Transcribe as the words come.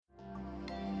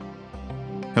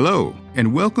Hello,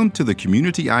 and welcome to the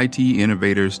Community IT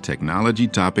Innovators Technology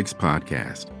Topics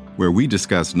Podcast, where we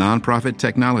discuss nonprofit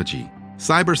technology,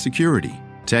 cybersecurity,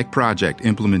 tech project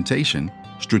implementation,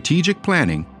 strategic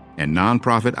planning, and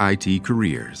nonprofit IT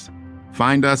careers.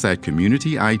 Find us at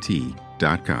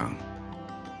communityit.com.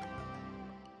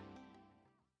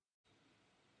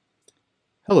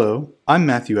 Hello, I'm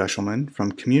Matthew Eshelman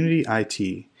from Community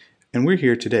IT, and we're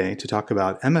here today to talk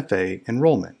about MFA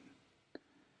enrollment.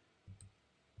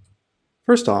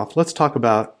 First off, let's talk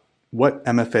about what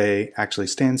MFA actually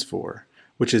stands for,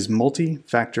 which is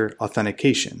multi-factor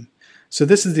authentication. So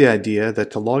this is the idea that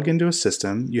to log into a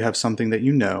system, you have something that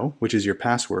you know, which is your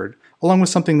password, along with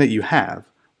something that you have,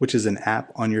 which is an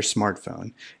app on your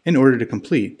smartphone, in order to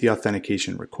complete the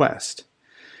authentication request.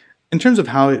 In terms of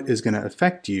how it is going to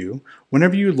affect you,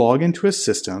 whenever you log into a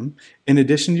system, in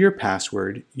addition to your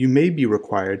password, you may be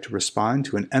required to respond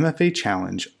to an MFA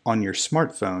challenge on your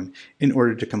smartphone in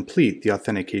order to complete the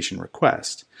authentication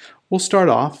request. We'll start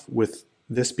off with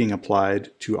this being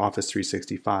applied to Office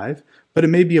 365, but it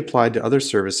may be applied to other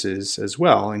services as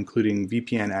well, including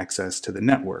VPN access to the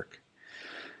network.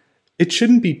 It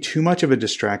shouldn't be too much of a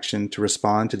distraction to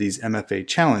respond to these MFA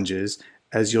challenges,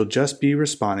 as you'll just be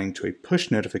responding to a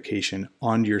push notification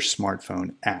on your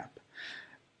smartphone app.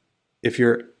 If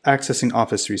you're accessing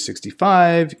Office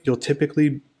 365, you'll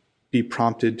typically be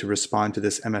prompted to respond to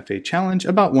this MFA challenge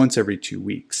about once every 2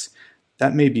 weeks.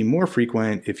 That may be more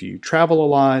frequent if you travel a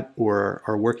lot or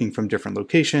are working from different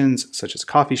locations, such as a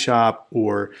coffee shop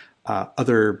or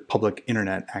other public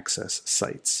internet access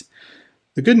sites.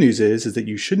 The good news is that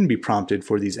you shouldn't be prompted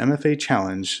for these MFA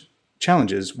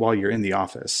challenges while you're in the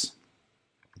office.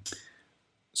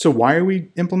 So why are we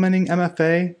implementing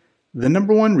MFA? The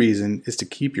number one reason is to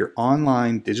keep your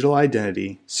online digital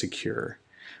identity secure.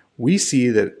 We see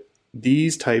that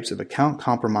these types of account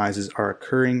compromises are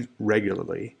occurring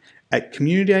regularly. At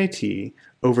Community IT,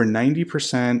 over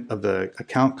 90% of the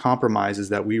account compromises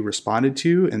that we responded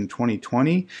to in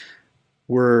 2020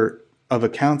 were of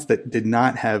accounts that did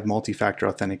not have multi-factor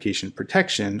authentication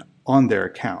protection on their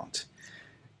account.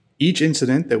 Each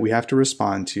incident that we have to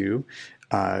respond to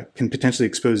can potentially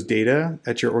expose data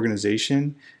at your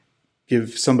organization,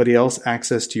 give somebody else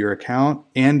access to your account,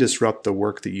 and disrupt the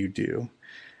work that you do.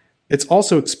 It's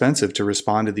also expensive to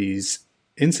respond to these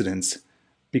incidents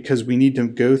because we need to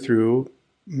go through,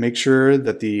 make sure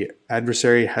that the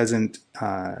adversary hasn't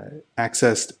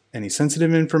accessed any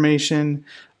sensitive information,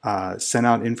 sent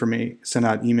out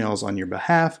emails on your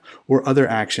behalf, or other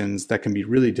actions that can be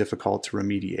really difficult to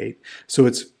remediate. So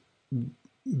it's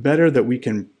better that we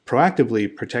can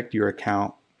proactively protect your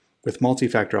account with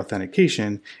multi-factor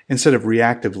authentication instead of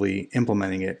reactively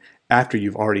implementing it after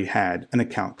you've already had an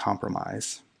account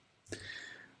compromise.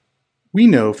 We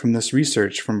know from this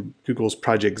research from Google's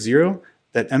Project Zero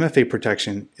that MFA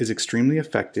protection is extremely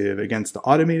effective against the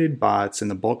automated bots and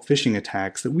the bulk phishing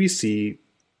attacks that we see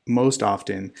most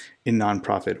often in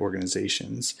nonprofit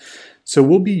organizations. So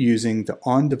we'll be using the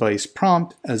on-device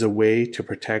prompt as a way to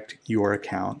protect your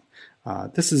account.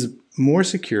 This is more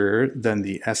secure than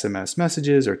the SMS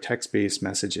messages or text-based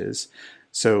messages.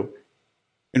 So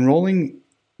enrolling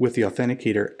with the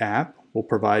Authenticator app will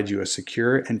provide you a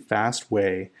secure and fast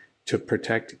way to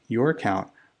protect your account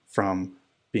from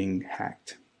being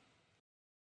hacked.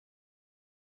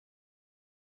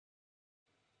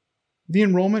 The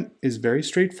enrollment is very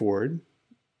straightforward.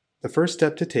 The first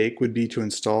step to take would be to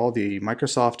install the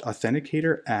Microsoft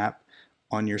Authenticator app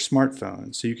on your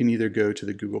smartphone. So you can either go to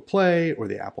the Google Play or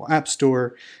the Apple App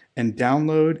Store and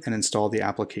download and install the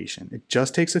application. It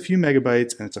just takes a few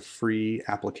megabytes and it's a free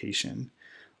application.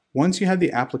 Once you have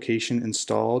the application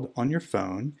installed on your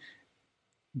phone,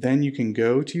 then you can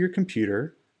go to your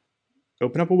computer,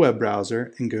 open up a web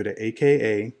browser, and go to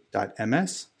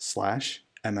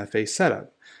aka.ms/MFA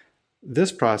setup.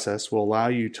 This process will allow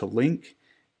you to link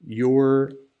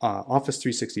your Office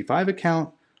 365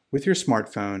 account with your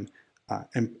smartphone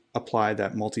and apply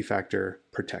that multi-factor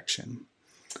protection.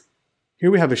 Here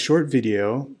we have a short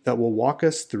video that will walk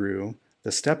us through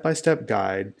the step-by-step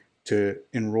guide to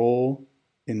enroll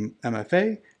in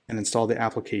MFA and install the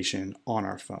application on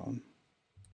our phone.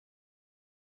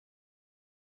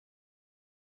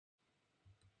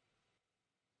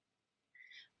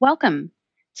 Welcome.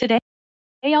 Today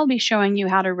I'll be showing you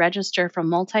how to register for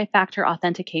multi-factor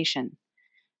authentication.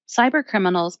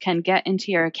 Cybercriminals can get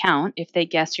into your account if they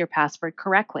guess your password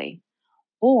correctly,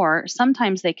 or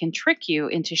sometimes they can trick you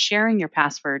into sharing your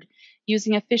password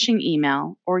using a phishing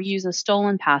email or use a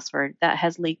stolen password that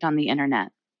has leaked on the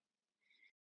internet.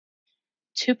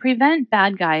 To prevent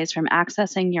bad guys from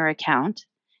accessing your account,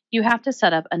 You have to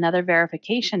set up another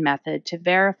verification method to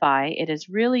verify it is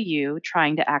really you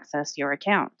trying to access your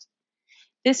account.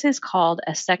 This is called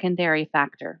a secondary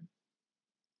factor.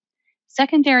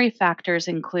 Secondary factors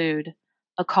include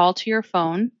a call to your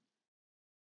phone,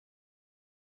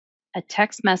 a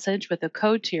text message with a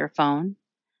code to your phone,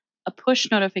 a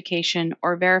push notification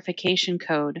or verification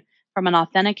code from an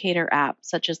authenticator app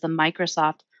such as the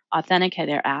Microsoft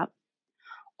Authenticator app,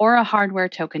 or a hardware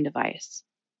token device.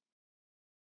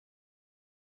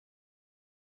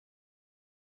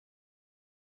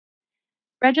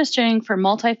 Registering for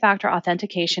multi-factor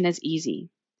authentication is easy.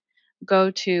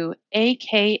 Go to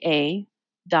aka.ms/MFA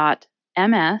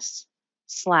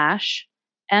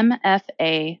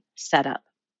setup.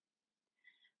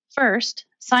 First,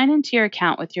 sign into your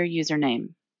account with your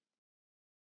username.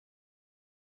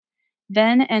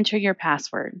 Then enter your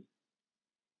password.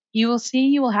 You will see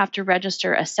you will have to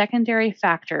register a secondary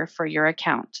factor for your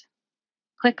account.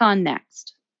 Click on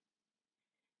Next.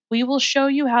 We will show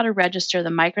you how to register the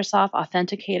Microsoft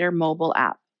Authenticator mobile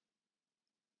app.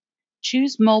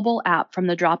 Choose Mobile App from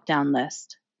the drop-down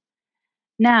list.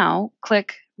 Now,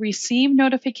 click Receive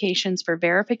Notifications for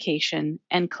Verification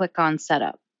and click on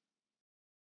Setup.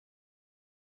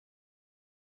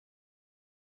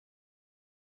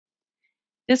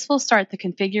 This will start the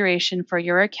configuration for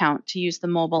your account to use the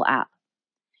mobile app.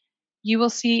 You will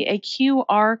see a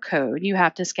QR code you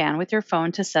have to scan with your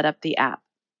phone to set up the app.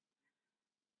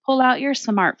 Pull out your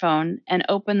smartphone and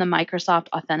open the Microsoft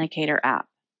Authenticator app.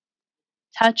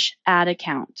 Touch Add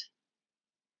Account.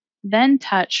 Then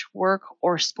touch Work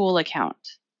or School Account.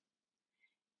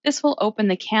 This will open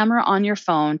the camera on your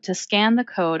phone to scan the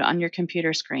code on your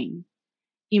computer screen.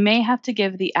 You may have to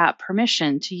give the app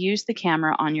permission to use the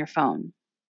camera on your phone.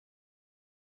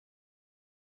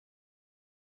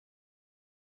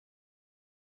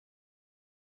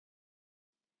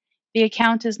 The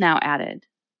account is now added.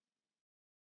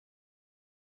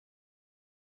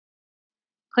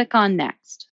 Click on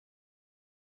Next.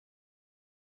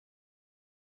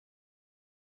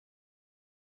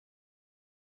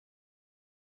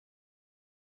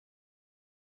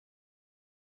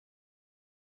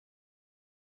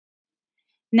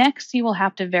 Next, you will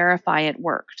have to verify it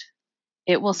worked.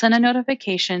 It will send a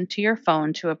notification to your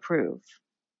phone to approve.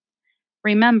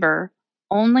 Remember,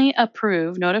 only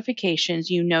approve notifications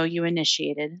you know you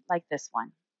initiated, like this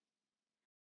one.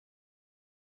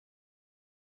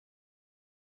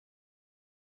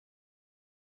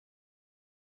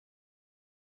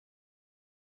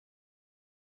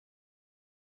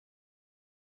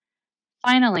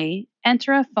 Finally,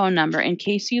 enter a phone number in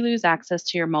case you lose access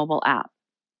to your mobile app.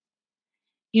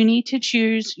 You need to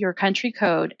choose your country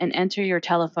code and enter your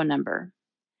telephone number.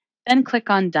 Then click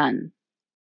on Done.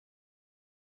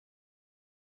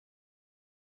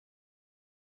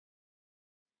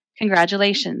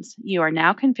 Congratulations, you are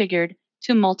now configured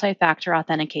to multi-factor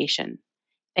authentication.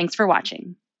 Thanks for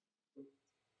watching.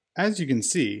 As you can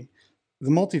see, the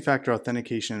multi-factor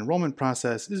authentication enrollment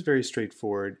process is very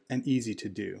straightforward and easy to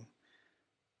do.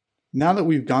 Now that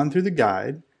we've gone through the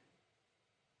guide,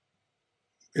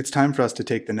 it's time for us to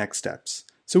take the next steps.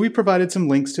 So we provided some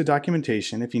links to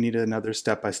documentation if you need another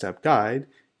step-by-step guide.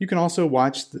 You can also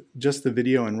watch just the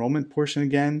video enrollment portion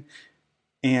again,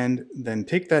 and then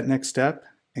take that next step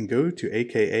and go to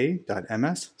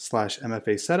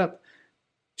aka.ms/MFA setup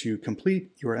to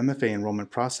complete your MFA enrollment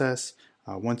process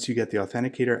once you get the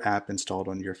Authenticator app installed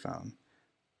on your phone.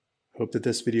 Hope that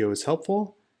this video is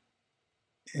helpful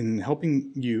in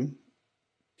helping you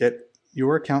get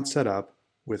your account set up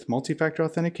with multi-factor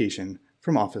authentication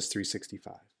from Office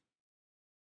 365.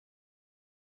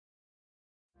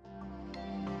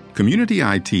 Community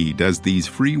IT does these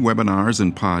free webinars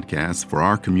and podcasts for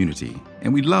our community,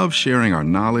 and we love sharing our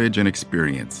knowledge and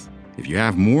experience. If you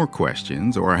have more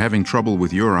questions or are having trouble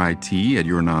with your IT at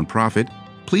your nonprofit,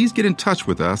 please get in touch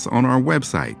with us on our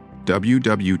website,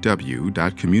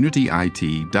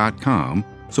 www.communityit.com,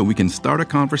 so we can start a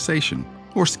conversation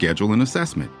or schedule an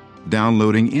assessment.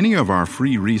 Downloading any of our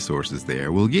free resources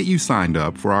there will get you signed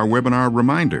up for our webinar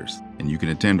reminders, and you can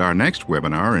attend our next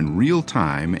webinar in real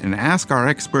time and ask our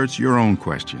experts your own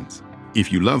questions.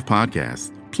 If you love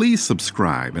podcasts, please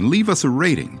subscribe and leave us a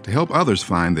rating to help others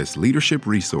find this leadership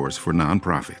resource for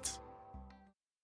nonprofits.